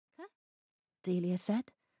Delia said.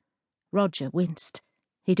 Roger winced.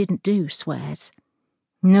 He didn't do swears.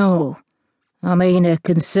 No, I mean a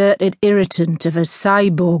concerted irritant of a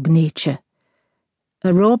cyborg nature.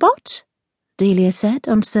 A robot? Delia said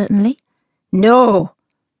uncertainly. No.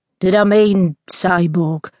 Did I mean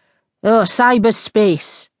cyborg? Oh,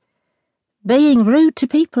 cyberspace. Being rude to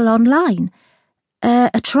people online.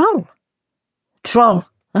 A troll. Troll.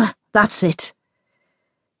 That's it.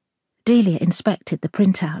 Delia inspected the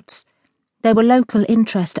printouts. They were local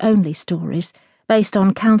interest-only stories, based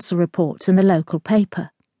on council reports in the local paper.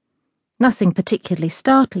 Nothing particularly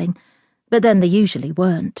startling, but then they usually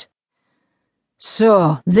weren't.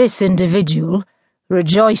 So, this individual,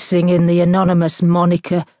 rejoicing in the anonymous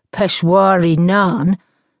moniker Peshwari Nan,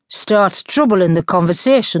 starts trouble in the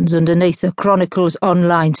conversations underneath the Chronicle's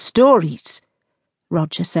online stories,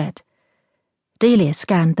 Roger said. Delia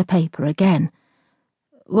scanned the paper again.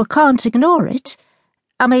 We can't ignore it.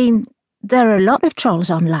 I mean, there are a lot of trolls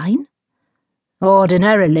online.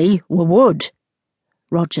 Ordinarily, we would,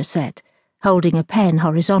 Roger said, holding a pen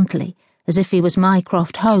horizontally, as if he was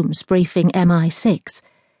Mycroft Holmes briefing MI6.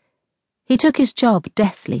 He took his job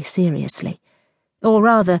deathly seriously. Or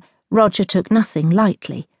rather, Roger took nothing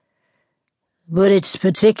lightly. But it's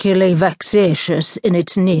particularly vexatious in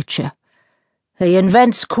its nature. He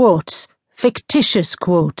invents quotes, fictitious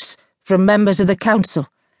quotes, from members of the council.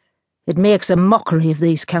 It makes a mockery of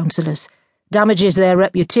these councillors, damages their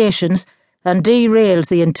reputations, and derails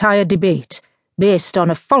the entire debate, based on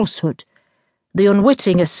a falsehood. The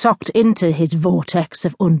unwitting are sucked into his vortex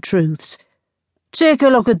of untruths. Take a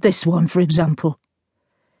look at this one, for example.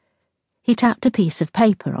 He tapped a piece of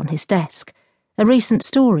paper on his desk, a recent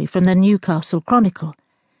story from the Newcastle Chronicle.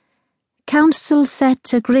 Council set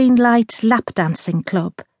to green-light lap dancing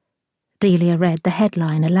club. Delia read the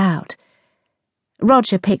headline aloud.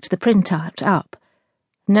 Roger picked the printout up.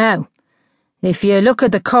 Now, if you look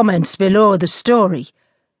at the comments below the story,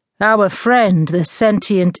 our friend, the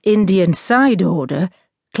sentient Indian side order,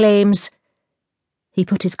 claims... He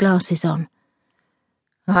put his glasses on.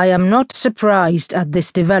 I am not surprised at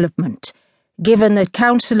this development, given that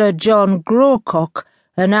Councillor John Growcock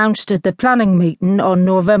announced at the planning meeting on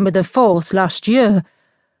November the 4th last year,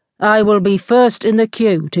 I will be first in the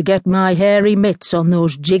queue to get my hairy mitts on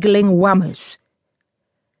those jiggling whammers.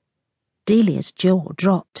 Delia's jaw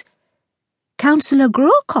dropped. Councillor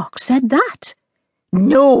Growcock said that?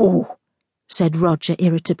 No, said Roger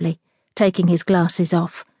irritably, taking his glasses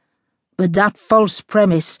off. But that false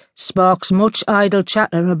premise sparks much idle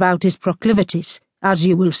chatter about his proclivities, as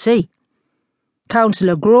you will see.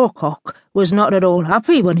 Councillor Growcock was not at all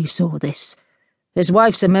happy when he saw this. His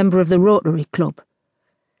wife's a member of the Rotary Club.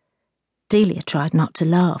 Delia tried not to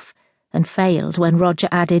laugh, and failed when Roger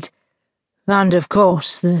added, and of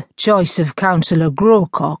course the choice of Councillor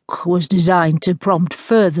Growcock was designed to prompt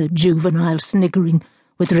further juvenile sniggering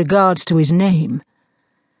with regards to his name.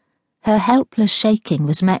 Her helpless shaking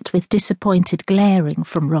was met with disappointed glaring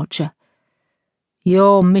from Roger.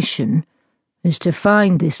 Your mission is to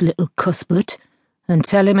find this little Cuthbert and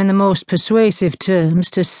tell him in the most persuasive terms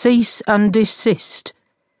to cease and desist.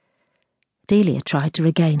 Delia tried to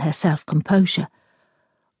regain her self-composure.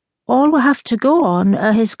 All we have to go on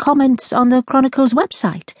are his comments on the Chronicle's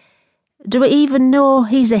website. Do we even know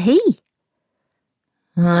he's a he?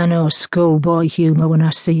 I know schoolboy humour when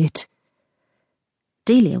I see it.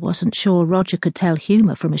 Delia wasn't sure Roger could tell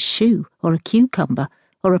humour from a shoe, or a cucumber,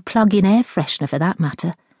 or a plug-in air freshener for that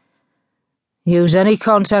matter. Use any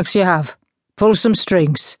contacts you have. Pull some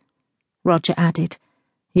strings, Roger added.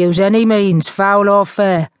 Use any means, foul or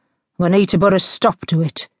fair. We need to put a stop to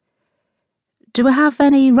it. Do we have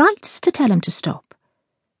any rights to tell him to stop?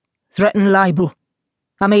 Threaten libel.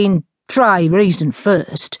 I mean, try reason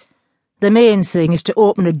first. The main thing is to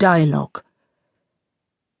open a dialogue.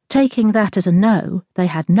 Taking that as a no, they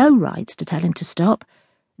had no rights to tell him to stop,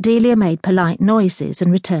 Delia made polite noises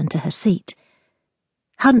and returned to her seat.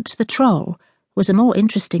 Hunt the troll was a more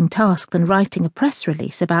interesting task than writing a press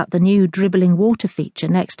release about the new dribbling water feature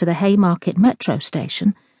next to the Haymarket metro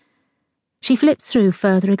station. She flipped through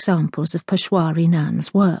further examples of Peshwari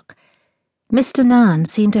Nan's work. Mr. Nan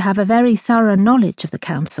seemed to have a very thorough knowledge of the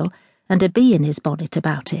council and a bee in his bonnet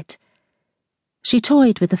about it. She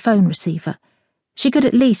toyed with the phone receiver. She could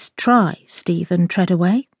at least try Stephen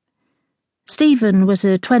Treadaway. Stephen was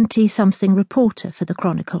a 20-something reporter for the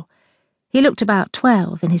Chronicle. He looked about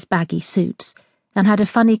 12 in his baggy suits and had a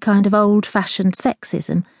funny kind of old-fashioned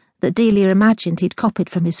sexism that Delia imagined he'd copied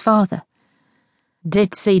from his father.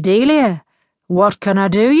 "Ditsy Delia, what can I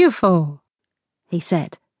do you for?" he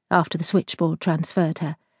said, after the switchboard transferred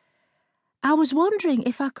her. "I was wondering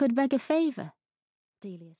if I could beg a favour," Delia